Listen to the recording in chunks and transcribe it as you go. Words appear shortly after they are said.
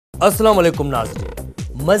अस्सलाम वालेकुम नाज़रीन,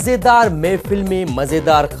 मज़ेदार महफ़िल में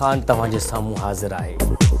मज़ेदार ख़ान तव्हांजे साम्हूं हाज़िर आहे।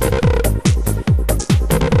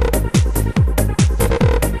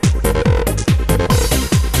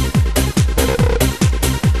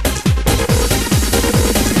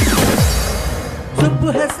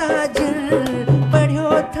 सुबह साजर पढ़ियो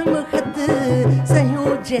थम ख़त सयूं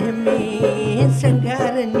जंहिंमें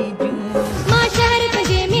संगारनी जूं मां शहर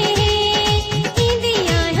तुंहिंजे में ईंदी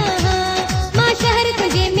आहियां, मां शहर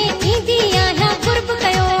तुंहिंजे में ईंदी आहियां, कुर्ब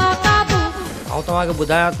कयो आ काबू। आउं तव्हांखे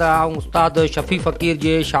ॿुधायां त आउं उस्ताद शफ़ी फ़क़ीर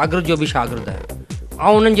जे शागिर्द जो बि शागिर्द आहियां।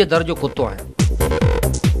 आउं उन्हनि जे दर जो कुतो आहियां।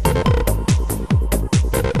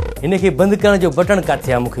 हिन खे बंदि करण जो बटण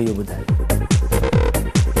किथे आहे, मूंखे इहो ॿुधायो।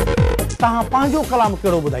 तव्हां पंहिंजो कलाम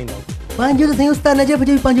कहिड़ो ॿुधाईंदव? पंहिंजो त साईं उस्ताद नजफ़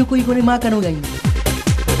जो बि पंहिंजो कोई कोन्हे, मां कान ॻाईंदो।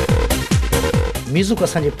 म्यूज़िक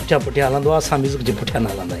असांजे पुठियां पुठियां हलंदो आहे, असां म्यूज़िक जे पुठियां न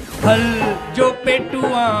हलंदा आहियूं। फल जो पेटू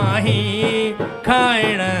आहीं,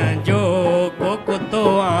 खाइण जो को कुतो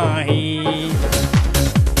आहीं।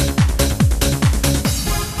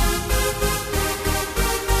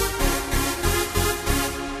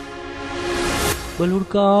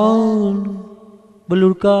 बुलुड़काल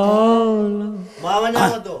मां वञा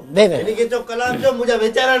थो, हिनखे चओ कलाम जो मुंहिंजा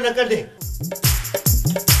वीचारा न कढे।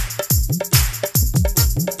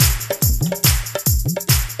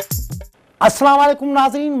 अस्सलाम वालेकुम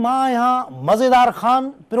नाज़रीन, मां आहियां मज़ेदार ख़ान।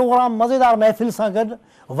 प्रोग्राम मज़ेदार महफ़िल सां गॾु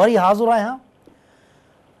वरी हाज़िर आहियां।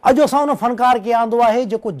 अॼु असां उन फ़नकार खे आंदो आहे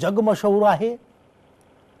जेको जग मशहूरु आहे।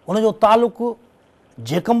 उनजो तालुक़ु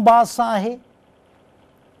जेकमबाज़ सां आहे।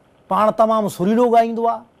 पाण तमामु सुरीलो ॻाईंदो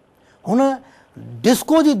आहे। हुन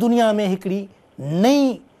डिस्को जी दुनिया में हिकिड़ी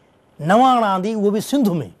नई नवाण आंदी, उहो बि सिंध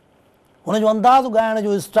में। हुनजो अंदाज़ ॻाइण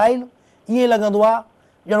जो स्टाइल ईअं लॻंदो आहे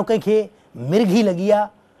ॼणो कंहिंखे मिर्गी लॻी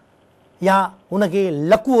आहे या हुनखे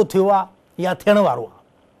लकवो थियो आहे या थियण वारो आहे।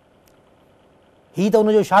 हीअ त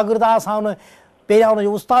हुनजो शागिर्दु आहे। असां हुन पहिरियां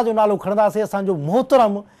हुनजो उस्ताद जो नालो खणंदासीं। असांजो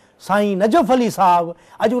मोहतरम साईं नजफ़ अली साहिबु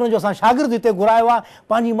अॼु हुनजो असां शागिर्दु हिते घुरायो आहे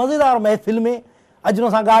पंहिंजी मज़ेदार महफ़िल में। अॼु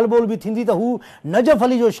हुन सां ॻाल्हि ॿोल बि थींदी त हू नजफ़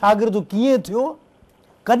अली जो शागिर्दु कीअं थियो,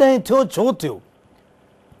 कॾहिं थियो, छो थियो।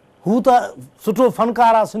 हू त सुठो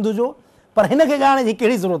फ़नकार आहे सिंध जो, पर हिन खे ॻाइण जी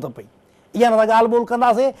कहिड़ी ज़रूरत पई, इहा न त ॻाल्हि ॿोल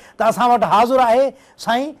कंदासीं। त असां वटि हाज़िर आहे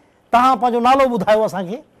साईं। तव्हां पंहिंजो नालो ॿुधायो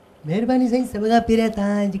असांखे। महिरबानी साईं, सभ खां पहिरियां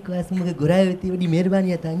तव्हां जेको आहे मूंखे घुरायो हिते, वॾी महिरबानी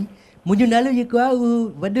आहे तव्हांजी। मुंहिंजो नालो जेको आहे उहो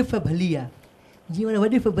वॾिफ़ भली आहे। जीअं माना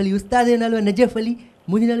वॾिफ़ भली, उस्ताद जो नालो आहे नजफ़ अली,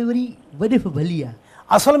 मुंहिंजो नालो वरी वॾिफ़ भली आहे।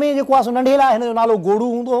 असल में जेको आहे सो नंढेला हिन जो नालो गोड़ू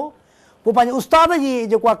हूंदो हो। पोइ पंहिंजे उस्ताद जी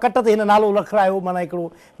जेको आहे कट ते हिन नालो रखायो, माना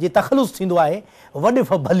हिकिड़ो जीअं तख़लुस थींदो आहे,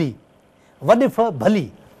 वॾिफ़ भली, वॾिफ़ भली।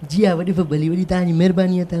 जी हा, वॾिफ़ भली, वॾी तव्हांजी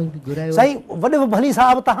महिरबानी आहे, तव्हां मूंखे घुरायो। साईं वॾिफ़ भली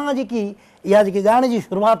साहिबु, तव्हां जेकी इहा जेकी ॻाइण जी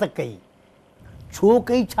शुरूआति कई, छो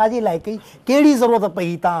कई, छाजे लाइ कई, कहिड़ी ज़रूरत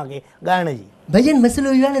पई तव्हांखे ॻाइण जी? भॼन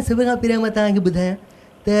मसइलो इहो आहे न, सभ खां पहिरियां मां तव्हांखे ॿुधायां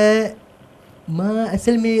त मां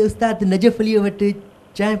असल में उस्ताद नजफ़ अलीअ वटि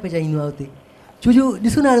चांहि पचाईंदो आहियां हुते। छो जो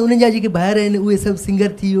ॾिसो न, उन्हनि जा जेके ॿाहिरि आहिनि उहे सभु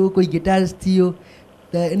सिंगर थी वियो, कोई गिटारिस्ट थी वियो,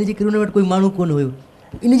 त इन जे करे उन वटि कोई माण्हू कोन हुयो।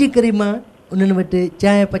 इन जे करे मां उन्हनि वटि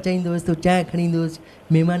चांहि पचाईंदो हुउसि, त चांहि खणी ईंदो हुउसि।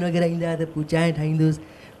 महिमान वग़ैरह ईंदा हुआ त पोइ चांहि ठाहींदो हुउसि।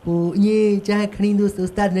 पोइ ईअं चांहि खणी ईंदो हुउसि। त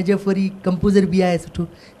उस्ताद नजफ़ वरी कंपोज़र बि आहे सुठो।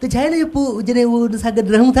 त छा आहे न, पोइ जॾहिं उहो हुन सां गॾु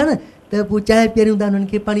रहूं था न, त पोइ चांहि पीआरियूं था, उन्हनि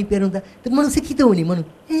खे पाणी पीआरियूं था, त माण्हू सिखी थो वञे। माण्हू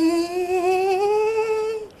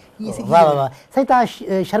वाह वाह वाह। साईं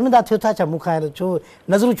तव्हां शर्मिंदा थियो था छा मूंखां? छो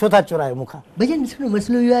नज़रूं छो था चुरायो मूंखां? भॼन ॾिसो न,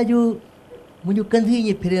 मसइलो इहो आहे जो मुंहिंजो कंधु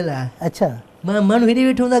ईअं फिरियल आहे। अच्छा, मां माण्हू हेॾे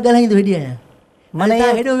वेठो हूंदा ॻाल्हाईंदो हेॾे आहियां, माना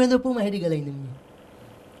हेॾो वेंदो पोइ मां हेॾे ॻाल्हाईंदुमि।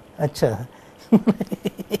 अच्छा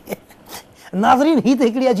नाज़रीन, हीअ त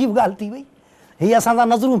हिकिड़ी अजीब ॻाल्हि थी वई। हीअ असां सां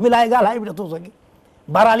नज़रूं मिलाए ॻाल्हाए बि नथो सघे।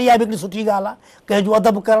 बहरहाल इहा बि हिकिड़ी सुठी ॻाल्हि आहे, कंहिंजो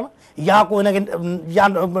अदब करणु, या को हिनखे या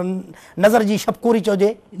नज़र जी शपकोरी चइजे।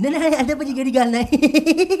 न न, अदब जी कहिड़ी ॻाल्हि न आहे,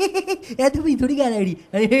 अदब जी थोरी ॻाल्हि आहे अहिड़ी।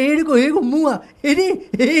 हाणे हेॾो मुंहुं आहे,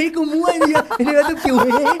 हेॾे को मुंहुं आहे, अदब क्यों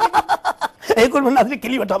आहे? हिकु नाज़रीन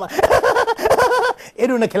खिली वठां मां,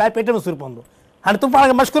 एॾो न खिलाए पेट में सूर पवंदो। हाणे तूं पाण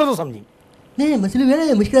खे मश्करो थो सम्झी। न मसइलो इहो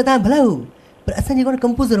आहे न, मुश्किल तव्हां भला हो, पर असां जेको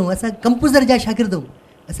कंपोज़र आहियूं, असां कंपोज़र जा शागिर्द आहियूं।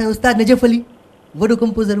 असां उस्ताद नजफ़ अली वॾो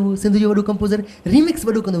कंपोज़र हो, सिंध जो वॾो कंपोज़र, रीमिक्स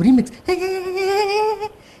वॾो कंदो, रीमिक्स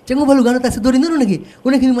चङो भलो गानो तव्हां सिधो ॾींदो न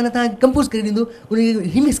उनखे बि माना तव्हांखे कंपोज़ करे ॾींदो, उनखे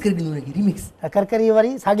रीमिक्स करे ॾींदो, उनखे रीमिक्स कर करे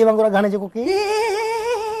वरी साॻे वांगुरु गाने जेको के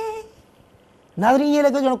नाज़रीन ईअं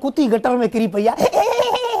लॻे ॼणो कुती गटर में किरी पई आहे,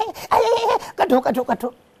 कठो कठो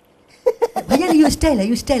कठो। भैया इहो स्टाइल आहे,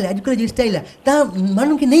 इहो स्टाइल आहे, अॼुकल्ह जो स्टाइल आहे। तव्हां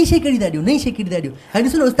माण्हुनि खे नई शइ कहिड़ी था ॾियो, नई शइ कहिड़ी था ॾियो। हाणे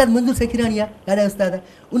ॾिसो न, उस्ताद मंज़ूर सेखिराणी आहे, ॾाढा उस्ताद आहे,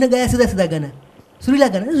 उन ॻाया सिधा सिधा गाना, सुरीला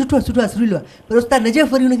गाना, सुठो सुठो आहे, सुरीलो आहे। पर उस्ताद नजफ़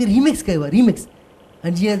वरी उनखे रीमिक्स कयो आहे, रीमिक्स।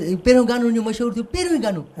 जीअं पहिरियों गानो हुनजो मशहूरु थियो, पहिरियों ई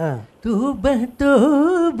गानो, तो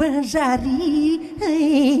बजारी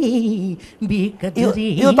बेकदरी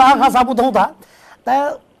इहो तव्हां खां असां ॿुधूं था त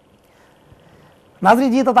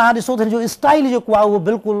नाज़रीन जीअं त तव्हां ॾिसो त जो स्टाइल जेको आहे उहो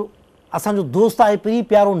बिल्कुलु असांजो दोस्त आहे प्री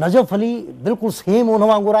प्यारो नजफ़ अली बिल्कुलु सेम उन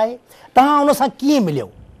वांगुरु आहे तव्हां उन सां कीअं मिलियो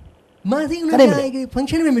मां साईं उन सां हिकिड़े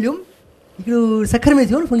फंक्शन में मिलियुमि हिकिड़ो सखर में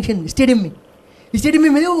थियो न फंक्शन स्टेडियम में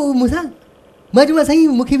मिलियो उहो मूंसां मां चयोमांसि साईं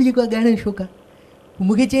मूंखे बि जेको आहे ॻाइण जो शौक़ु आहे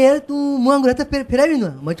मूंखे चए यार तूं मूं वांगुरु हथ फिराए वेंदो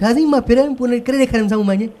आहे मां छा साईं मां फिरायुमि पोइ करे ॾेखारियुमि साम्हूं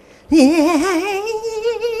मां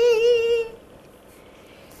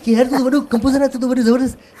की यार तूं वॾो कंपोज़र आहे तूं वॾो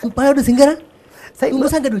ज़बरदस्त तूं पाण वॾो सिंगर आहे सही तूं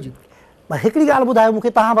मूंसां गॾु हुजो पर हिकिड़ी ॻाल्हि ॿुधायो मूंखे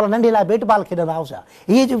तव्हां भला नंढे लाइ बेट बॉल खेॾंदा आहियो छा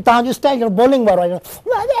हीअ तव्हांजो स्टाइल बॉलिंग वारो आहे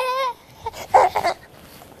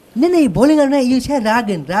न बॉलिंग वारो न इहो छा राग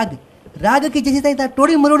आहिनि राग खे जेसीं ताईं तव्हां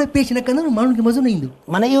टोड़े मरोड़े पेश न कंदव न माण्हुनि खे मज़ो न ईंदो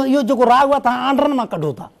माना इहो जेको राग आहे तव्हां आंड्रनि मां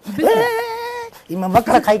कढो था मां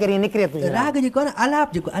वकर खाई करे निकिरे थो राग जेको आहे न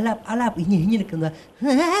आलाप जेको आलाप हीअं निकिरंदो आहे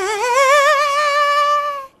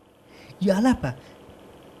इहो आलाप आहे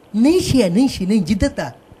नई शइ आहे नई जिदत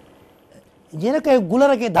आहे जीअं न कंहिं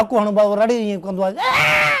गुलर खे धकु हणबो आहे रड़े ईअं कंदो आहे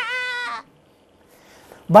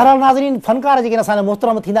बहरहाल नाज़रीन फनकार जेके असांजा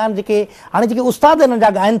मोहतरम थींदा आहिनि जेके हाणे जेके उस्ताद हिननि जा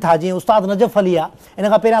ॻाइनि था जीअं उस्ताद नजफ़ अली आहे इन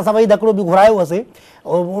खां पहिरियां असां वरी दकिड़ो बि घुरायो हुअसीं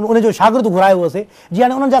उनजो शागिर्दु घुरायो हुअसीं जीअं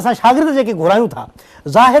हाणे उन्हनि जा असां शागिर्द जेके घुरायूं था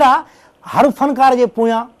ज़ाहिर आहे हर फनकार जे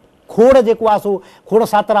पोयां खोड़ जेको आहे सो खोड़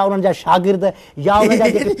सातर आहे उन्हनि जा शागिर्द या उन्हनि जा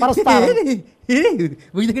जेके परस्तार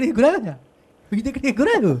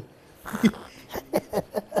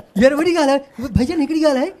यार वॾी ॻाल्हि आहे भजन हिकिड़ी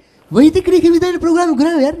ॻाल्हि आहे वही त हिकिड़ी खे बि त प्रोग्राम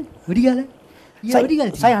घुरायो यार वॾी ॻाल्हि आहे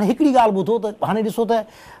साईं हाणे हिकिड़ी ॻाल्हि ॿुधो त हाणे ॾिसो त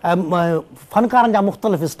फनकारनि जा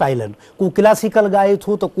मुख़्तलिफ़ स्टाइल आहिनि को क्लासिकल ॻाए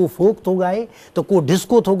थो त को फोक थो ॻाए त को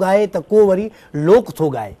डिस्को थो ॻाए त को वरी लोक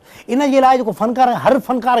थो ॻाए इन जे लाइ जेको फनकार हर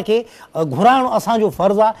फनकार खे घुराइणो असांजो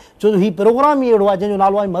फ़र्ज़ु आहे छो जो हीउ प्रोग्राम ई अहिड़ो आहे जंहिंजो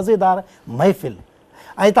नालो आहे मज़ेदार महफ़िल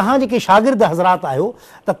ऐं तव्हां जेके शागिर्द हज़रात आहियो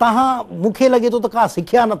त तव्हां मूंखे लॻे थो त का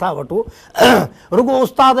सिखिया नथा वठो रुगो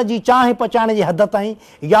उस्ताद जी चांहि पचाइण जी हद ताईं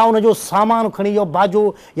या उनजो सामान खणी या बाजो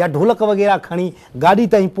या ढोलक वग़ैरह खणी गाॾी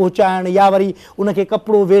ताईं पहुचाइण या वरी उनखे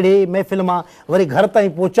कपिड़ो वेढ़े महफ़िल मां वरी घर ताईं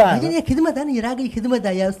पहुचाइण ख़िदमत आहे न राग जी ख़िदमत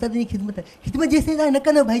आहे या उस्ताद जी ख़िदमत आहे ख़िदमत जेसिताईं तव्हां न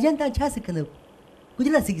कंदव भाईजान तव्हां छा सिखंदव कुझु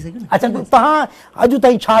न सिखी सघो अच्छा तव्हां अॼु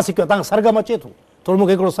ताईं छा सिखियो तव्हां सरगम अचे थो थोरो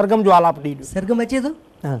मूंखे हिकिड़ो सरगम जो आलाप ॾिजो सरगम अचे थो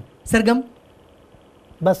सरगम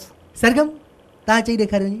बसि सरगम तव्हां चई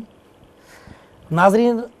ॾेखारियो नी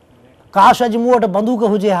नाज़रीन काश अॼु मूं वटि बंदूक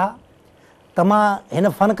हुजे हा त मां हिन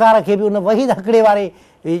फनकार खे बि उन वहीद हकिड़े वारे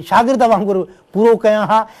शागिर्द वांगुरु पूरो कयां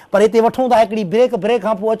हा पर हिते वठूं था हिकिड़ी ब्रेक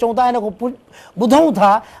खां पोइ अचूं था हिन खां ॿुधूं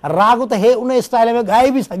था राग त हे उन स्टाइल में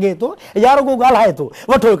ॻाए बि सघे थो या रुगो ॻाल्हाए थो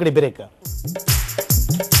वठो हिकिड़ी ब्रेक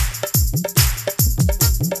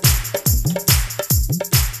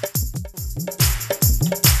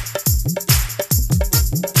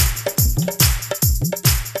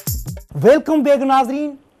वेलकम बैक नाज़रीन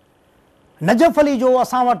नजफ़ अली जो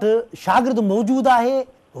असां वटि शागिर्द मौजूदु आहे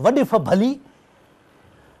वॾिफ भली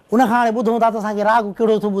उन खां हाणे ॿुधूं था त असांखे राग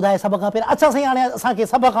कहिड़ो थो ॿुधाए सभ खां पहिरियां अच्छा साईं हाणे असांखे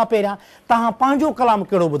सभ खां पहिरियां तव्हां पंहिंजो कलाम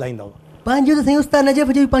कहिड़ो ॿुधाईंदव पंहिंजो त साईं उस्ताद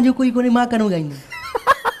नजफ़ जो बि पंहिंजो कोई कोन्हे मां कान ॻाईंदुमि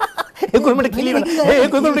हिकु मिंट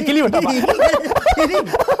खिली वठां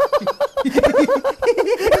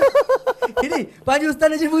पंहिंजो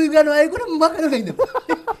उस्ताद नजफ़ जो गानो आहे कोन मां कान ॻाईंदुमि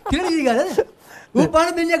कहिड़ी ॻाल्हि आहे उहो पाण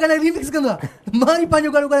ॿियनि जा गाना रीमिक्स कंदो आहे मां ई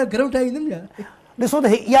पंहिंजो गानो घर में ठाहे ईंदुमि छा ॾिसो त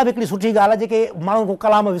इहा बि हिकिड़ी सुठी ॻाल्हि आहे जेके माण्हू को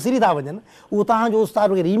कलाम विसरी था वञनि उहो तव्हांजो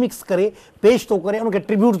उस्ताद खे रीमिक्स करे पेश थो करे उनखे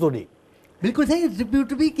ट्रिब्यूट थो ॾिए बिल्कुलु साईं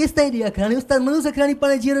ट्रिब्यूट बि केसि ताईं ॾिए हाणे उस्ताद मंज़ूर सखराणी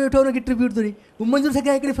पाण जीअं वेठो हुनखे ट्रिब्यूट थो ॾिए हू मंज़ूर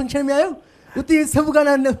सखराणी हिकिड़े फंक्शन में आयो उते सभु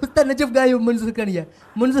गाना उस्ताद नजफ़ ॻायो मंज़ूर सखराणी जा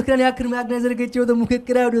मंज़ूर सखराणी आख़िर में ऑर्गेनाइज़र खे चयो त मूंखे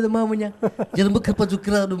किरायो ॾियो त मां वञा जॾहिं मूंखे पंहिंजो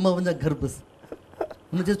किरायो ॾियो मां वञा घर बसि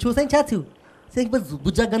हुन चयो छो साईं छा थियो साईं बसि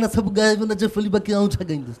बुजा गाना सभु ॻाए नजफ़ अली बाक़ी आउं छा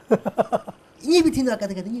ॻाईंदुसि ईअं बि थींदो आहे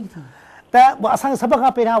किथे किथे ईअं बि थींदो त असांखे सभ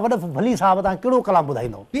खां पहिरियां वॾो भली साहिबु तव्हां कहिड़ो कलाम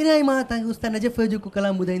ॿुधाईंदव पहिरियां ई मां तव्हांखे उस्ताद नजफ़ जो जेको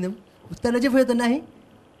कलाम ॿुधाईंदुमि उस्ताद नजफ़ जो त न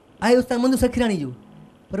आहे उस्ताद मंज़ूर सखराणी जो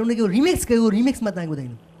पर उनखे रीमिक्स कयो रीमिक्स मां तव्हांखे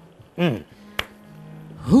ॿुधाईंदुमि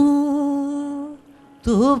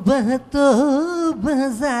तो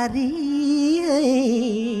बज़ारी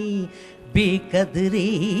बेक़दरे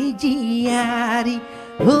जी यारी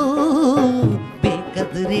हो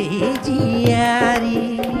बेक़दरे जी यारी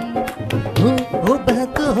हो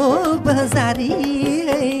बज़ारी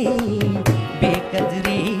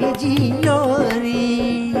बेक़दरे जी यारी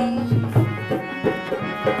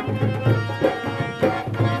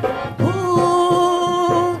हो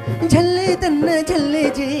झले तन झले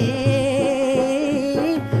जे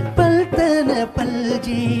पलतन पल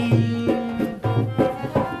जे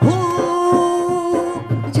हो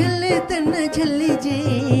झले तन झले जे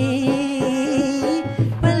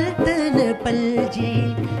पलतन पल जे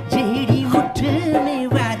जेड़ी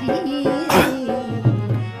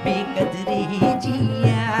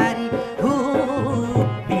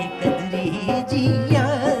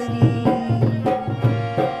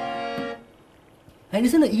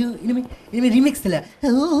इनमें रिमिक्स थियल आहे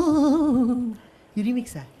इहो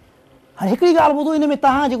रिमिक्स आहे हाणे हिकिड़ी ॻाल्हि ॿुधो हिन में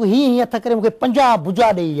तव्हां जेको हीअं हथ करे मूंखे 50 भुजा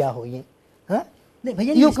ॾेई विया हो ईअं हा नहीं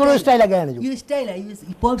भैया इहो कहिड़ो स्टाइल आहे ॻाइण जो इहो स्टाइल आहे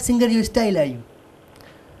इहो पॉप सिंगर जो स्टाइल आहे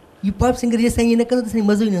इहो पॉप सिंगर जे साईं ईअं न कंदो त साईं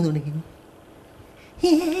मज़ो ई न ईंदो हुनखे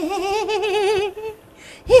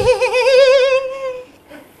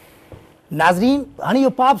नाज़रीन हाणे इहो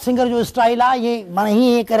पॉप सिंगर जो स्टाइल आहे ईअं माना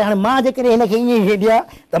हीअं करे हाणे मां जेकॾहिं हिनखे ईअं ई ॾियां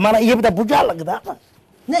त माना इहे बि त भुजा लॻंदा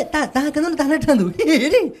न तव्हां कंदो न तव्हां न ठहंदो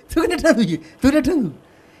तोखे न ठहंदो इहे तूं न ठहंदो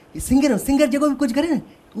सिंगर जेको बि कुझु करे न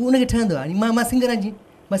उहो उनखे ठहंदो आहे मां सिंगर आहियां जीअं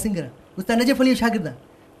मां सिंगर आहियां उस्ताद नजफ़ अली जो शागिर्दु आहे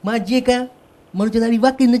मां जीअं कयां माण्हू चवंदा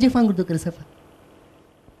वाक़ई नजफ़ वांगुरु थो करे सफ़ा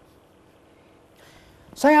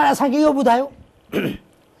साईं हाणे असांखे इहो ॿुधायो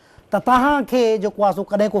त तव्हांखे जेको आहे सो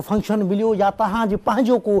कॾहिं को फंक्शन मिलियो या तव्हांजे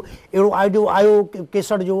पंहिंजो को अहिड़ो आइडियो आयो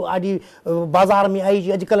केसट जो आइडी बाज़ार में आई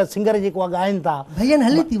जी अॼुकल्ह सिंगर जेको आहे ॻाइनि था भॼन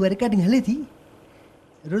हले थी उहा रिकॉर्डिंग हले थी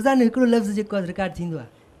रोज़ानो हिकिड़ो लफ़्ज़ जेको आहे रिकॉर्ड थींदो आहे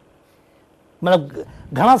मतिलबु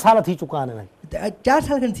घणा साल थी चुका आहिनि हिनखे 4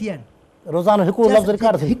 साल खनि थी विया आहिनि रोज़ानो हिकिड़ो लफ़्ज़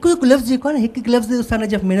रिकॉर्ड थिए हिकु लफ़्ज़ जेको आहे न हिकु लफ़्ज़ उस्ताद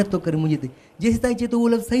नजफ़ महिनत थो करे मुंहिंजे ते जेसि ताईं चए थो उहो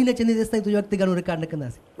लफ़्ज़ सही न चवंदे तेसि ताईं तुंहिंजो अॻिते गानो रिकॉर्ड न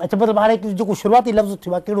कंदासीं अच्छा मतिलबु हाणे जेको शुरूआती लफ़्ज़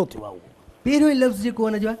थियो आहे कहिड़ो थियो आहे उहो पहिरियों ई लफ़्ज़ जेको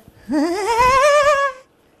हुनजो आहे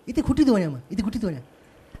हिते खुटी थो वञा मां हिते खुटी थो वञा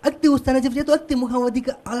अॻिते उस्ताद नजफ़ चए थो अॻिते मूंखां वधीक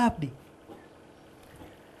आलाप ॾे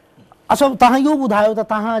अच्छा तव्हां इहो ॿुधायो त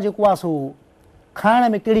तव्हां जेको आहे सो खाइण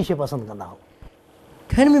में कहिड़ी शइ पसंदि कंदा हो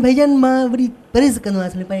खाइण में भईजन मां वरी परहेज़ कंदो आहियां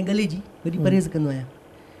असांजे पंहिंजे गले जी वरी परहेज़ कंदो आहियां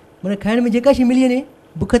माना खाइण में जेका शइ मिली वञे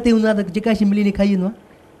बुख ते हूंदो आहे त जेका शइ मिली वञे खाई वेंदो आहे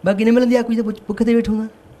बाक़ी न मिलंदी आहे कुझु त बुख ते वेठो हूंदो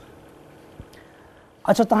आहे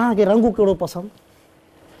अच्छा तव्हांखे रंग कहिड़ो पसंदि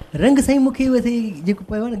रंग साईं मूंखे वैसे जेको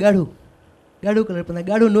पियो आहे न ॻाढ़ो कलर पसंदि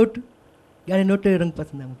आहे ॻाढ़ो नोट ॻाढ़े नोट जो रंग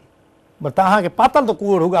पसंदि आहे मूंखे पर तव्हांखे पातल त को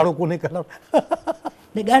अहिड़ो ॻाढ़ो कोन्हे कलर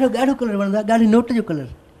न ॻाढ़ो कलर वणंदो आहे ॻाढ़े नोट जो कलर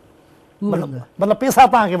उहो वणंदो आहे मतिलबु पैसा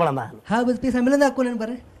तव्हांखे वणंदा आहिनि हा बसि पैसा मिलंदा कोन्हनि पर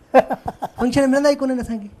फंक्शन मिलंदा ई कोन्हनि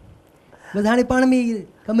असांखे बसि हाणे पाण में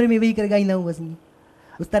कमरे में वेही करे ॻाईंदा आहियूं बसि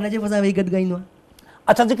उस्ताद नजफ़ सां वेही गॾु ॻाईंदो आहे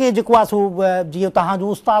अच्छा जेको आहे सो जीअं तव्हांजो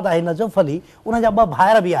उस्ताद आहे नजफ़ अली उनजा 2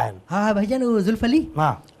 भाइर बि आहिनि हा भईजन उहो ज़ुल्फ़ अली हा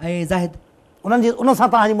ऐं ज़ाहिद उन सां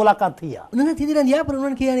तव्हांजी मुलाक़ात थी आहे उन्हनि सां थींदी रहंदी आहे पर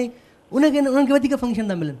उन्हनि खे हाणे उन्हनि खे वधीक फंक्शन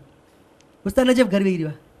था मिलनि उस्ताद नजफ़ घर वेही रहियो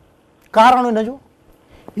आहे कारण हिनजो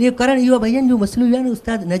इहो कारण इहो आहे भईजन जो मसइलो इहो आहे न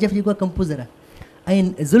उस्ताद नजफ़ जेको आहे कंपोज़र आहे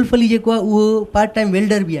ऐं ज़ुल्फ़ अली जेको आहे उहो पार्ट टाइम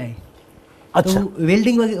वेल्डर बि आहे अच्छा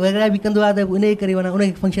वेल्डिंग वग़ैरह बि कंदो आहे त उन जे करे माना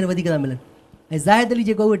उनखे फंक्शन वधीक था मिलनि ऐं ज़ाहिद अली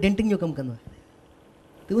जेको आहे उहो डेंटिंग जो कमु कंदो आहे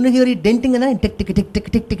त उनखे वरी डेंटिंग कंदा आहिनि टिक टिक टिक टिक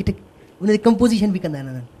टिक टिक टिक उनजी कंपोज़िशन बि कंदा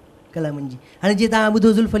आहिनि कलामनि जी हाणे जीअं तव्हां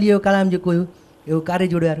ॿुधो ज़ुल्फ़ अली जो कलाम जेको हुयो इहो कारे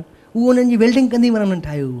जोड़े वारो उहो उन्हनि जी वेल्डिंग कंदी माना उन्हनि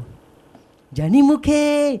ठाहियो उहो जानी मूंखे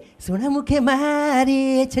सोना मूंखे मारे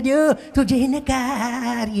छॾियो तुंहिंजे हिन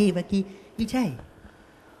कारे बाक़ी हीअ छा आहे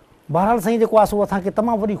बहरहाल साईं जेको आहे सो असांखे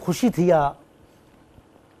तमामु वॾी ख़ुशी थी आहे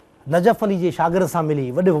नजफ़ अली जे शागिर्द सां मिली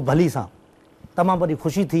वॾे भली सां तमामु वॾी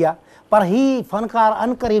ख़ुशी थी आहे पर हीउ फ़नकार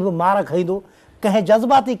अनकरे बि मार खाईंदो कंहिं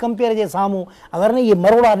जज़्बाती कंपेयर जे साम्हूं अगरि न इहे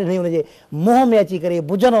मरोड़ा ॾिनई हुनजे मुंहं में अची करे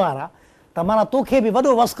भुजनि वारा त माना तोखे बि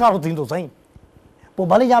वॾो वस्कारो थींदो साईं पोइ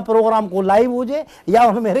भले या प्रोग्राम को लाइव हुजे या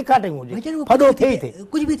हुन में रिकॉर्डिंग हुजे फॾो थिए ई थिए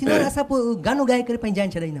कुझु बि थींदो आहे असां पोइ गानो ॻाए करे पंहिंजी जान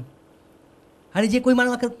छॾाईंदा हाणे जीअं कोई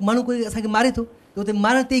माण्हू कोई असांखे मारे थो त उते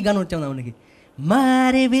मारण ते ई गानो चवंदा हुनखे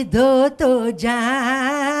मारे विधो तो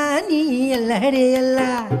जानी अल्लाह रे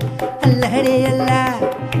अल्लाह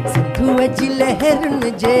सिंधू अची लहरुनि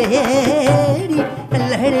जहिड़ी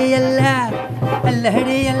अल्लाह रे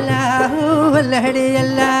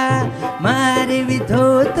अल्लाह मारे विधो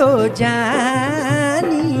तो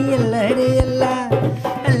जानी अल्लाह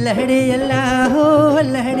रे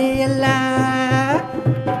अल्लाह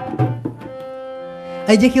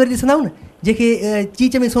ऐं जेके वरी ॾिसंदा आहियूं न जेके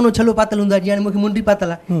चीच में सोनो छलो पातल हूंदो आहे जीअं हाणे मूंखे मुंडी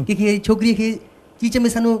पातल आहे कंहिंखे छोकिरीअ खे चीच में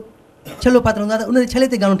सनो छलो पातल हूंदो आहे त उन छले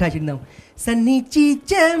ते गानो ठाहे छॾींदा आहियूं सनी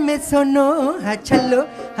चीच में सोनो हा छलो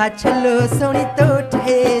सोणी तो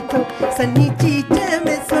ठहे थो सनी चीच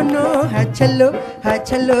में सोनो हा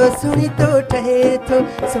छलो सोणी तो ठहे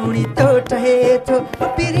थो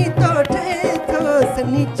पिरी तो ठहे थो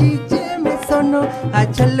सनी चीच में सोनो हा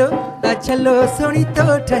छलो सोणी तो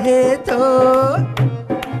ठहे थो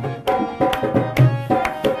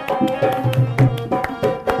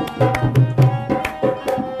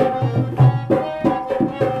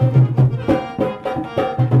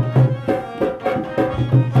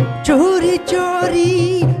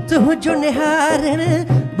जो निहारण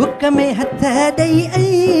बुक में हथ ॾेई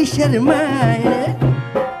ऐं शर्माइण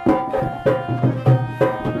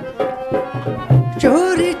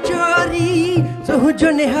चोरी तुंहिंजो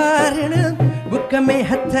निहारण बुक में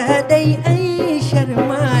हथ ॾेई ऐं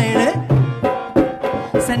शर्माइण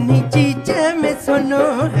सनी चीच में सोनो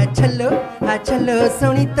चलो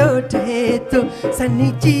सोनी तो ठहे तो सन्नी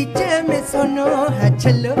चीज में सोनो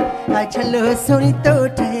चलो सोनी तो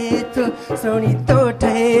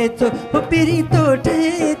ठहे तो वो पीरी तो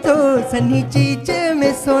ठहे तो सन्नी चीज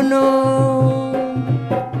में सोनो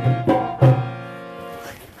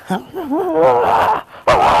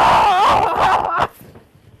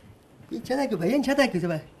छा क्यों भैया छा क्यों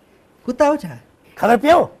सब कुत्ता हो छा खबर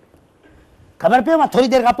पियो मां थोड़ी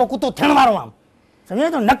देर खां पोइ कुतो थियण वारो आहियां समझे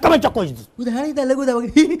तो नक में चको विझ ॿुधाणी था लॻो था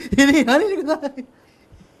हाणे लॻो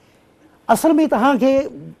असल में तव्हांखे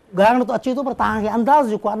ॻाइण तो अचे थो पर तव्हांखे अंदाज़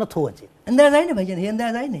जेको आहे नथो अचे अंदाज़ आहे न भैया हे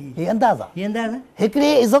अंदाज़ आहे न हे अंदाज़ आहे हे अंदाज़ आहे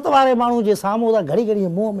हिकिड़े इज़त वारे माण्हू जे साम्हूं था घड़ी घड़ी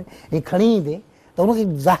मुंहं में हे खणी ईंदे त हुनखे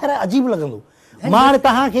ज़ाहिर आहे अजीब लॻंदो मां हाणे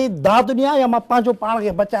तव्हांखे दाद ॾियां या मां पंहिंजो पाण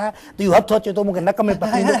खे बचायां त इहो हथु अचे थो मूंखे नक में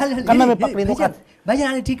पकड़ींदो कन में पकड़ींदो भैया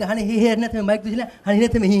हाणे ठीकु आहे हाणे हे हिन में माइक थो छॾियां हाणे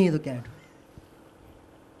हिन में हीअं थो कयां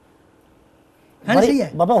हाणे सही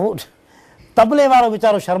आहे बाबा हो तबले वारो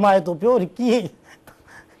वीचारो शर्माए थो पियो कीअं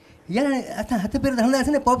यार असां हथ पेर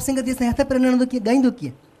हणंदासीं न पॉप सिंगर थी असां हथ पेर हणंदो कीअं ॻाईंदो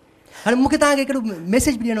कीअं हाणे मूंखे तव्हांखे हिकिड़ो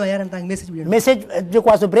मैसेज बि ॾियणो आहे यार तव्हांखे मैसेज बि ॾियणो मैसेज जेको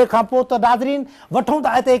आहे ब्रेक खां पोइ त नाज़रीन वठूं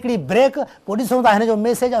था हिते हिकिड़ी ब्रेक पोइ ॾिसूं था हिन जो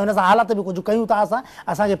मैसेज ऐं हिन सां हालात बि कुझु कयूं था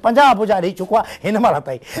असांखे 50 पुॼा ॾेई चुको आहे हिन महिल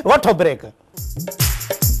ताईं वठो ब्रेक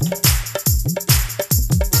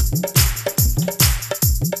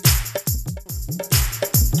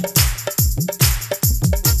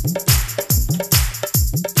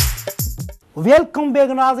वेलकम बैक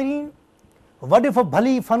नाज़रीन वडिफ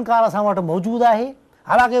भली फनकार असां वटि मौजूदु आहे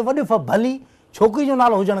हालांकि वडिफ भली छोकिरी जो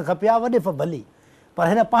नालो हुजणु खपे आहे वडिफ भली पर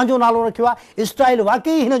हिन पंहिंजो नालो रखियो आहे स्टाइल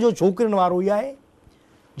वाकई हिन जो छोकिरियुनि वारो ई आहे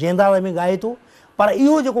जंहिं अंदाज़ में ॻाए थो पर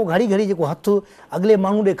इहो जेको घड़ी घड़ी जेको हथु अॻिले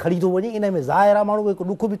माण्हू ॾे खणी थो वञे इन में ज़ाहिर आहे माण्हू खे हिकु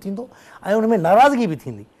ॾुख बि थींदो ऐं उन में नाराज़गी बि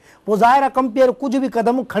थींदी पोइ ज़ाहिर आहे कंपेयर कुझु बि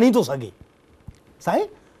क़दम खणी थो सघे साईं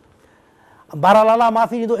बारालाला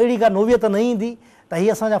माफ़ी ॾींदो अहिड़ी का नोवियत न ईंदी त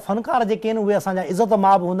हीअ असांजा फनकार जेके आहिनि उहे असांजा इज़त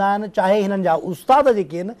माब हूंदा आहिनि चाहे हिननि जा उस्ताद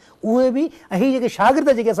जेके आहिनि उहे बि ऐं हीअ जेके शागिर्द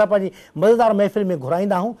जेके असां पंहिंजी मज़ेदार महफ़िल में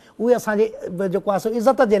घुराईंदा आहियूं उहे असांजे जेको आहे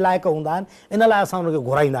इज़त जे लाइक़ु हूंदा आहिनि इन लाइ असां उनखे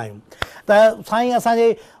घुराईंदा आहियूं त साईं असांजे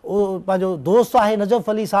पंहिंजो दोस्त आहे नजफ़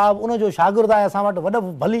अली साहिबु उनजो शागिर्द आहे असां वटि वॾो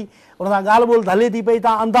भली उन सां ॻाल्हि ॿोल हले थी पई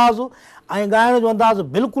तव्हां अंदाज़ ऐं ॻाइण जो अंदाज़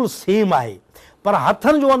बिल्कुलु सेम आहे पर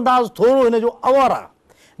हथनि जो अंदाज़ थोरो हिन जो अवर आहे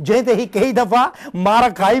जंहिं ते हीउ कई दफ़ा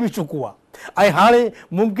मार खाई बि चुको आहे ऐं हाणे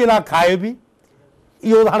मुमकिन आहे खाए बि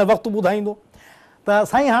इहो हाणे वक़्तु ॿुधाईंदो त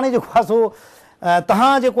साईं हाणे जेको आहे सो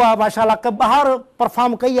तव्हां जेको आहे माशाल्लाह ॿाहिरि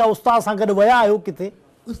परफॉर्म कई आहे उस्ताद सां गॾु विया आहियो किथे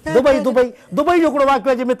दुबई जो हिकिड़ो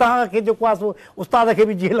वाक़ियो जंहिंमें तव्हांखे जेको आहे सो उस्ताद खे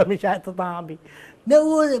बि जेल में शायदि तव्हां बि न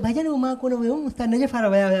उहो भजन मां कोन वियो हुउमि उस्ताद नजफ़ वारा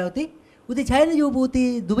विया हुया उते छा आहे न जो पोइ उते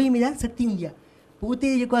दुबई में जा सख़्ती हूंदी आहे पोइ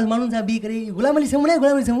उते जेको आहे माण्हुनि सां बीह करे गुलाम अली साम्हूं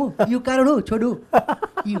गुलाम अली साम्हूं इहो कारो छोड़ो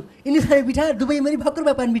इहो इन सां बीठा दुबई में भाकुर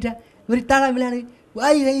पिया पाइनि बीठा वरी ताला मिलाइण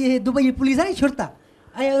आई दुबई जी पुलिस आई छुड़ता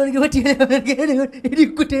ऐं उनखे वठी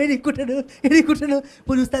हेॾी कुटंदो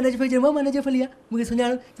पोइ उस्ताद नजफ़ चयो मां नजफ़ अली आहे मूंखे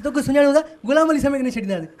सुञाणो तोखे सुञाणो था गुलाम अली साम्हूं न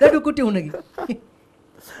छॾींदासीं ॾाढो कुटियो हुनखे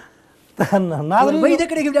वई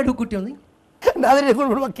दकड़े खे बि ॾाढो कुटियो हूंदी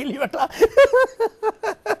वकीली वठां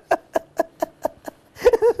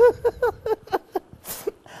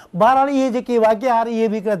बहरहाल इहे जेके वाक़िया आहिनि इहे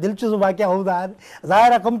बि हिकिड़ा दिलचस्प वाक़िया हूंदा आहिनि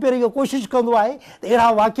ज़ाहिर आहे कंपेयर इहो कोशिशि कंदो आहे त अहिड़ा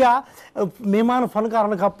वाक़िया महिमान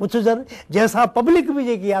फ़नकारनि खां पुछजनि जंहिंसां पब्लिक बि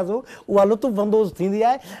जेकी आहे सो उहा लुत्फ़ अंदोज़ थींदी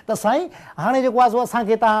आहे त साईं हाणे जेको आहे सो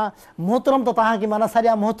असांखे तव्हां मोहतरम त तव्हांखे माना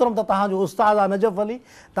सॼा मोहतरम त तव्हांजो उस्ताद आहे नजफ़ अली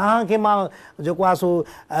तव्हांखे मां जेको आहे सो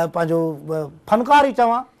पंहिंजो फ़नकार ई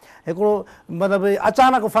चवां हिकिड़ो मतिलबु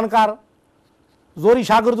अचानक फ़नकार ज़ोरी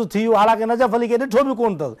शागिर्द थी वियो हालांकि नजफ़ अली खे ॾिठो बि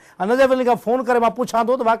कोन अथसि ऐं नजफ़ अली खां फ़ोन करे मां पुछां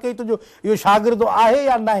थो त वाक़ई तुंहिंजो इहो शागिर्द आहे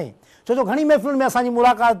या न आहे छो जो घणी महफ़िल में असांजी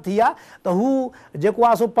मुलाक़ात थी आहे त हू जेको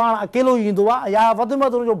आहे सो पाण अकेलो ई ईंदो आहे या वधि में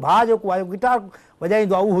वधि हुनजो भाउ जेको आहे गिटार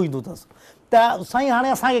वॼाईंदो आहे उहो ईंदो अथसि त साईं हाणे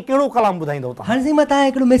असांखे कहिड़ो कलाम ॿुधाईंदो तव्हां हाणे साईं मां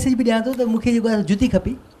तव्हांखे हिकिड़ो मैसेज बि ॾियां थो त मूंखे जेको आहे जुती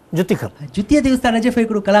खपे जुतीअ ते उस्ताद नजफ़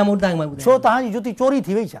हिकिड़ो कलाम तव्हांखे मां ॿुधायां छो तव्हांजी जुती चोरी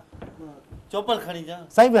थी वई छा चोपल खणी जा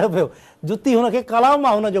साईं पियो जुती हुनखे कलाम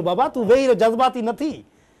आहे हुनजो बाबा तूं वेही रहो जज़्बाती न थी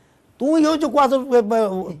तूं इहो जेको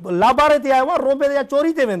आहे लाबारे ते आयो आहे रोबे ते या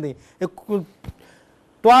चोरी ते वेंदे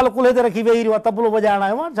टुवाल कुल्हे ते रखी वेही रहियो आहे तबलो वॼाइण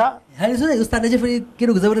आयो आहे छा हाणे ॾिसो न उस्ताद नजफ़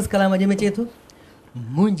कहिड़ो ज़बरदस्त कलाम आहे जंहिंमें चए थो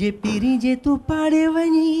मुंहिंजे पीरी जे तूं पाड़े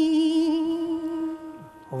वञी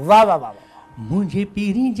वाह वाह वाह मुंहिंजे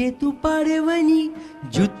पीरी जे तूं पाड़े वञी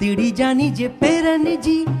जुतिड़ी जानी जे पेरनि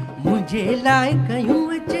जी मुंहिंजे लाइ कयूं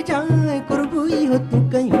अचजांइ कुर्बू इहो तूं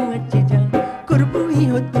कयूं अचजांइ कुर्बू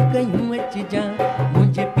इहो तूं कयूं अचजांइ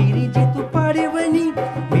मुंहिंजे पीरी जे तूं पाड़े वञी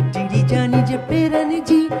मिठड़ी जानी जे पेरनि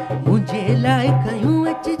जी मुंहिंजे लाइ कयूं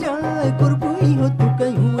अचजांइ कुर्बू इहो तूं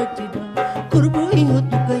कयूं अचजांइ कुर्बू इहो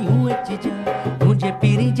तूं कयूं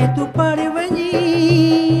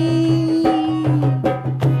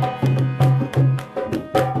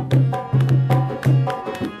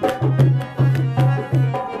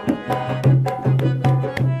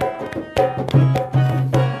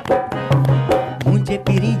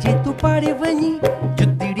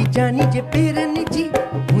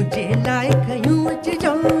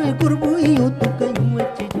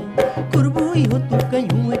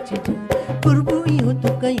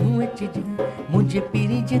मुझे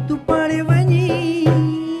पीरी जे तू पाड़े वनी।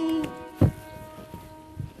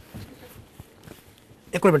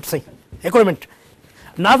 एक मिनट सही, एक मिनट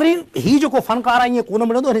नाज़रीन, ही जो को फनकार आहे ईअं कोन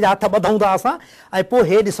मिलंदो, हिन जा हथ ॿधूं था असां ऐं पोइ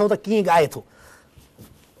हे ॾिसूं त कीअं ॻाए थो।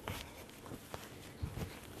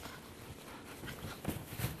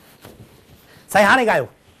 साईं हाणे ॻायो,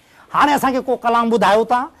 हाणे असांखे को कलाम ॿुधायो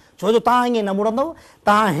तव्हां, छो जो तव्हां ईअं न मुड़ंदव।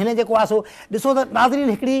 तव्हां हिन जेको आहे सो ॾिसो त नाज़रीन,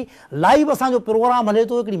 हिकिड़ी लाइव असांजो प्रोग्राम हले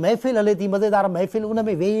थो, हिकिड़ी महफ़िल हले थी, मज़ेदार महफ़िल, उन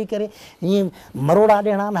में वेही करे ईअं मरोड़ा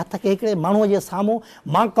ॾियणा आहिनि हथ खे हिकिड़े माण्हूअ जे साम्हूं।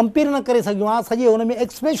 मां कंपेयर न करे सघियो आहियां, सॼे हुन में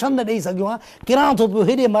एक्सप्रेशन न ॾेई सघियो आहियां, किरां थो पियो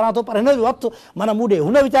हेॾे मरां थो, पर हिन जो हथु माना मूं ॾे,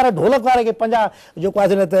 हुन वीचारे ढोलक वारे खे 50 जेको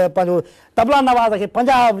आहे त पंहिंजो तबला नवाज़ खे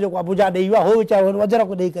 50 जेको आहे भुजा ॾेई वियो आहे, हो वीचारो अजरक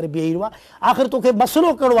ॾेई करे बीही रहियो आहे। आख़िर तोखे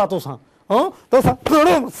मसइलो कहिड़ो आहे तोसां? तोसां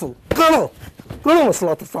कहिड़ो मसइलो, कहिड़ो मसइलो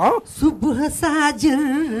आहे तोसां? सुबुह साजर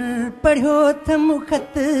पढ़ियो त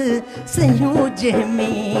मुखत सयूं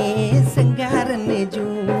जंहिंमें संगारन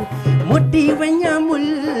जूं, मोटी वञा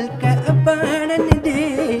मुल्क अबाणन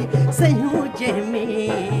ॾे सयूं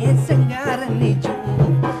जंहिंमें संगारन जूं।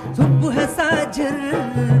 सुबुह साजर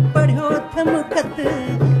पढ़ियो त मुखत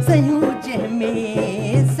सयूं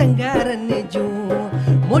जंहिंमें संगारन जूं,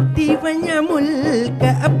 मोटी वञा मुल्क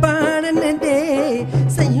अबाणन ॾे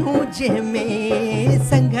सयूं जंहिंमें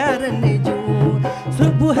संगारन जूं।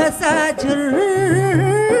 सुबुह साजर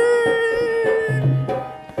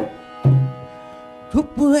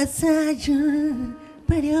सुबुह साजर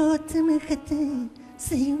पढ़ियो त मुखत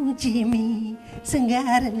सयूं जंहिंमें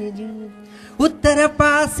संगारन जूं। उत्तर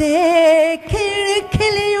पासे खिड़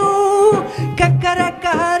खिलियूं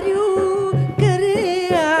ककरकारियूं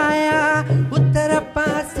करे आया, उत्तर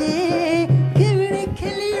पासे खिड़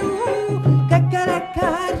खिलियूं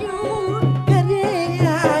ककरकारियूं करे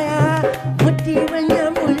आया, मोटी वञा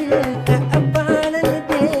मुल्क अबाणन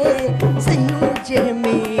ॾे सयूं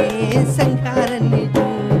जंहिंमें संगारन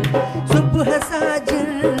जूं। सुबुह साजर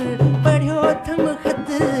पढ़ियो त मुखत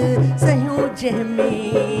सयूं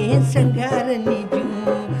जंहिंमें संगारन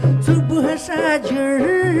जूं। सुबुह साजर।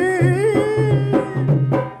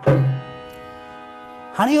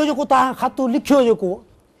 हाणे इहो जेको तव्हां ख़त लिखियो, जेको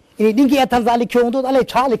इन ॾिघे हथनि सां लिखियो हूंदो त अलाए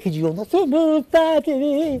छा लिखिजी हूंदो।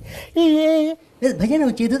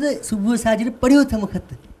 भॼन चए थो त सुबुह साजर पढ़ियो अथमि खत,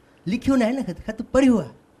 लिखियो न आहे न, खत पढ़ियो आहे।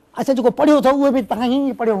 अच्छा, जेको पढ़ियो अथव उहो बि तव्हां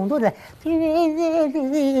हीअं पढ़ियो हूंदो न,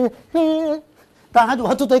 तव्हांजो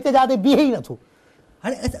हथु त हिकु जाइ ते बीहे ई नथो।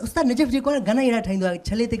 हाणे उस्ताद नजफ़ जेको आहे गाना अहिड़ा ठाहींदो आहे,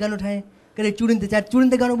 छले ते गानो ठाहे, कॾहिं चूड़ियुनि ते, चाहे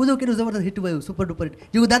चूड़ियुनि ते गानो ॿुधो केॾो ज़बरदस्त हिट वियो, सुपर डुपर हिट,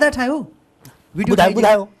 जेको दादा ठाहियो वीडियो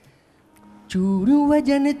ॿुधायो। चूड़ियूं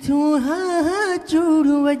वजन थियूं, हा हा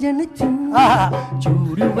चूड़ियूं वजन थियूं,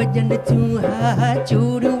 चूड़ियूं वजन थियूं, हा हा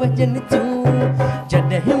चूड़ियूं वजन थियूं,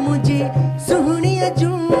 जॾहिं मुंहिंजी सुहिणीअ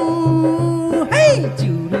जूं हे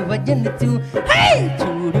चूड़ियूं वजन थियूं, हे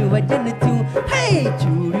चूड़ियूं वजन थियूं, हे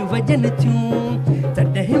चूड़ियूं वजन थियूं,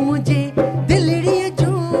 तॾहिं मुंहिंजे दिलड़ीअ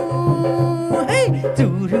जूं हे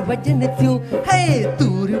चूड़ियूं वजन थियूं, हे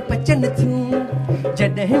तूरियूं पचन थियूं,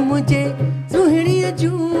 जॾहिं मुंहिंजे सुहिणीअ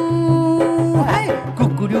जूं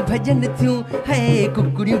कुकड़ियूं भॼन थियूं, हे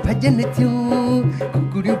कुकड़ियूं भॼन थियूं,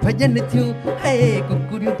 कुकड़ियूं भॼन थियूं, हे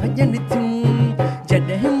कुकड़ियूं भॼन थियूं,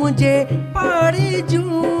 जॾहिं मुंहिंजे पाड़े जूं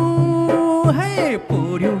हे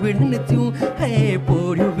पोड़ियूं विढ़न थियूं, हे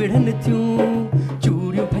पोड़ियूं विढ़न थियूं,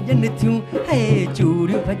 चूड़ियूं भॼन थियूं, हे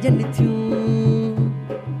चूड़ियूं भॼन थियूं।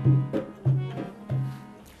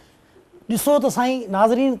 ॾिसो त साईं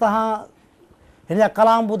नाज़रीन, तव्हां हिन जा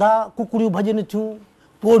कलाम ॿुधा, कुकड़ियूं भॼन थियूं,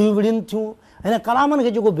 पोड़ियूं विढ़नि थियूं, हिन कलामनि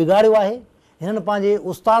खे जेको बिगाड़ियो आहे, हिननि पंहिंजे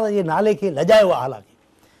उस्ताद जे नाले खे लॼायो आहे। हालांकि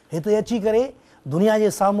हिते अची करे दुनिया जे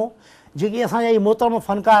साम्हूं जेके असांजा इहे मोहतरम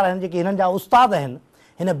फ़नकार आहिनि, जेके हिननि जा उस्ताद आहिनि,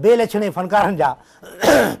 हिन बेलछणे फ़नकारनि जा,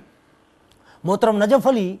 मोहतरम नजफ़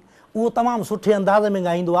अली, उहो तमामु सुठे अंदाज़ में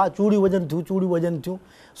ॻाईंदो आहे। चूड़ियूं वॼनि थियूं, चूड़ियूं वॼनि थियूं,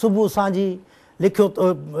 सुबुह सांझी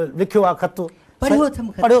लिखियो आहे ख़त,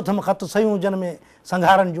 पढ़ियो अथमि ख़त सयूं जन में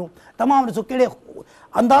संघारनि जूं, तमामु ॾिसो कहिड़े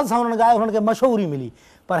अंदाज़ सां हुननि ॻायो, हुननि खे मशहूरी मिली।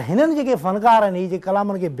 पर हिननि जेके फ़नकार आहिनि, जेके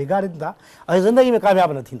कलामनि खे बिगाड़नि था, ऐं ज़िंदगी में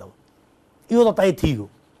कामयाबु न थींदव, इहो त तइ थी वियो।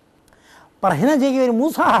 पर हिन जेकी वरी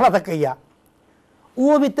मूंसां हालत कई आहे,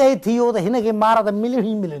 उहो बि तइ थी वियो त हिन खे मार त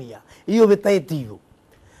मिलणी मिलणी आहे, इहो बि तइ थी वियो।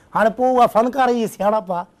 हाणे पोइ उहा फ़नकार जी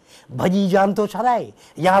सियाणप आहे, भॼी जान थो छॾाए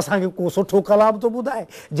या असांखे को सुठो कलाम थो ॿुधाए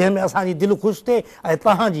जंहिंमें असांजी दिलि ख़ुशि थिए ऐं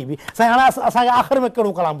तव्हांजी बि। साईं हाणे असांखे आख़िर में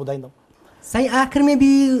कहिड़ो कलाम ॿुधाईंदव? साईं आख़िर में बि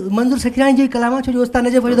मंज़ूर सखिराणी जो ई कलाम आहे, छो जो उस्ताद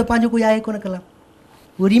नजफ़ जो त पंहिंजो कोई आहे कोन कलाम,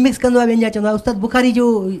 उहो रीमिक्स कंदो आहे, ॿियनि जा चवंदो आहे। उस्ताद बुखारी जो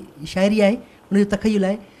शाइरी आहे, हुनजो तख़य्युल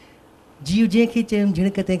आहे, जीव जंहिंखे चयुमि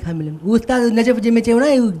झिणक तंहिंखां मिलनि। उहो उस्ताद नजफ़ जंहिंमें चयो न,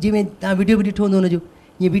 जंहिंमें तव्हां वीडियो बि ॾिठो हूंदो हुनजो,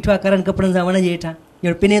 ईअं बीठो आहे करनि कपिड़नि सां वण जे हेठां,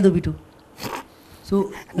 ॼण पिने थो बीठो, सो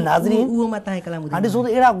नाज़रीन, उहो मां तव्हांखे कलाम हाणे ॾिसो त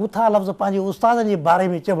अहिड़ा गुथा लफ़्ज़ पंहिंजे उस्तादनि जे बारे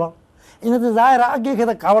में चवणु, इन ते ज़ाहिर आहे अॻे खे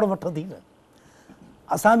त कावड़ वठंदी न।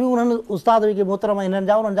 असां बि उन्हनि उस्ताद जेके मोहतरम हिननि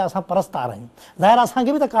जा उन्हनि जा असां परस्तार आहियूं, ज़ाहिर आहे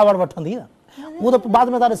असांखे बि त कावड़ वठंदी न, उहो त बाद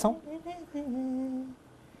में था ॾिसूं।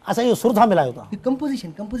 अच्छा इहो सुर था मिलायो तव्हां?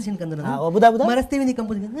 कंपोज़िशन कंदो हा ॿुधायो ॿुधायो। मां रस्ते में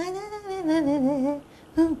कंपोज़िशन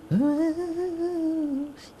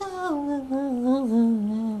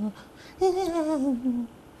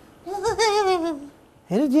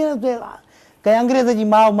हिन जीअं कंहिं अंग्रेज़ जी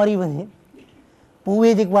माउ मरी वञे, पोइ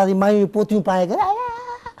उहे जेके आहे मायूं पोतियूं पाए करे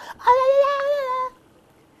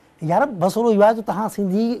यार मसइलो इहो आहे त तव्हां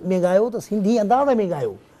सिंधी में ॻायो त सिंधी अंदाज़ में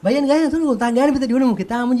ॻायो। भॼन ॻायो थोरो, तव्हां ॻाइण बि त ॾियो न मूंखे,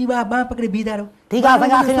 तव्हां मुंहिंजी बांह पकड़े बीहंदा रहो। ठीकु आहे,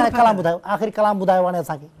 असांखे आख़िरी कलाम ॿुधायो, आख़िरी कलाम ॿुधायो हाणे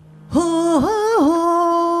असांखे। हो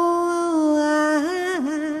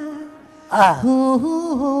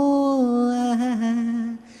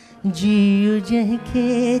जियो जंहिंखे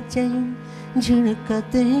चयूं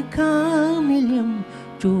झिड़कत खां मिलियमि,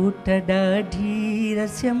 चोट ॾाढी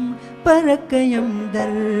रसियमि पर कयमि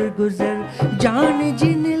दरगुज़र, जान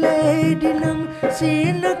जिन लाइ ॾिनमि से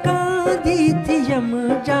न कांधी थियमि,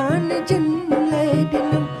 जान जिन लाइ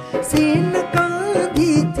ॾिनमि से न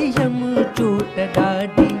कांधी थियमि, चोट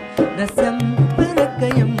ॾाढी रसियमि पर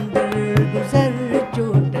कयमि दरगुज़र,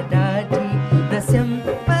 चोट ॾाढी रसियमि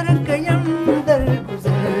पर कयमि दरगुज़र।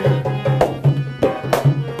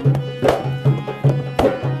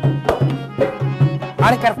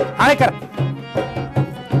 हाणे कर, हाणे कर।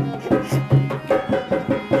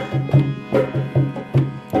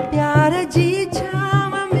 प्यार जी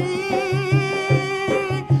छांव में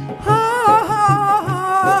हो,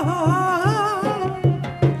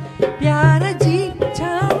 प्यार जी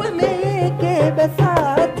छांव में के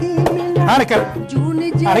बसाथी मिला, हाणे कर, जून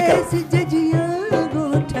हाणे कर। जैसे जजिया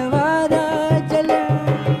गोठवारा जला,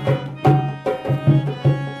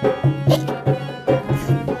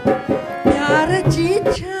 प्यार जी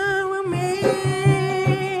छांव में,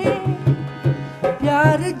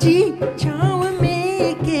 प्यार जी छांव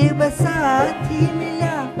में के बसाथी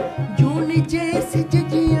मिला, जून जैसी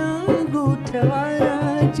जजिया गोठवारा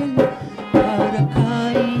जला, और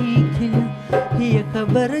खाई खिला ये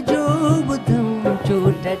खबर जो ॿुधूं,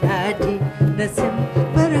 चोट ॾाढी रसियमि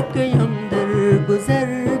पर कयमि दरगुज़र,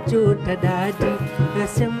 चोट ॾाढी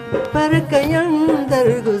रसियमि पर कयमि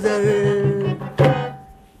दरगुज़र।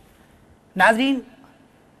 नाज़रीन,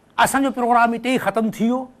 असांजो प्रोग्राम हिते ई ख़तमु थी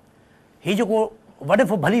वियो। हीउ जेको वॾे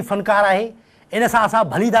भली फ़नकार आहे, इन सां असां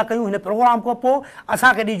भली था कयूं। हिन प्रोग्राम खां पोइ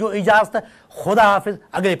असांखे ॾिजो इजाज़त, ख़ुदा हाफ़िज़,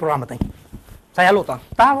 अॻिले प्रोग्राम ताईं। साईं हलो,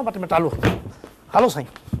 तव्हां ॿ मिंट हलो, हलो साईं।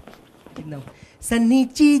 सन्नी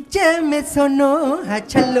चीच में सोनो हा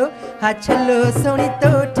छलो सोनी तो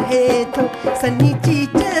ठहे थो, सन्नी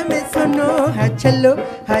चीच में सोनो हा छलो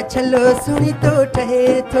सोनी तो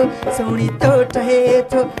ठहे थो, सोनी तो ठहे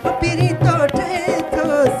थो, पिरी तो ठहे थो,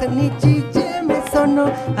 सन्नी चीच में सोनो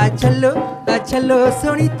हा छलो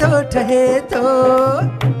सोनी तो ठहे थो।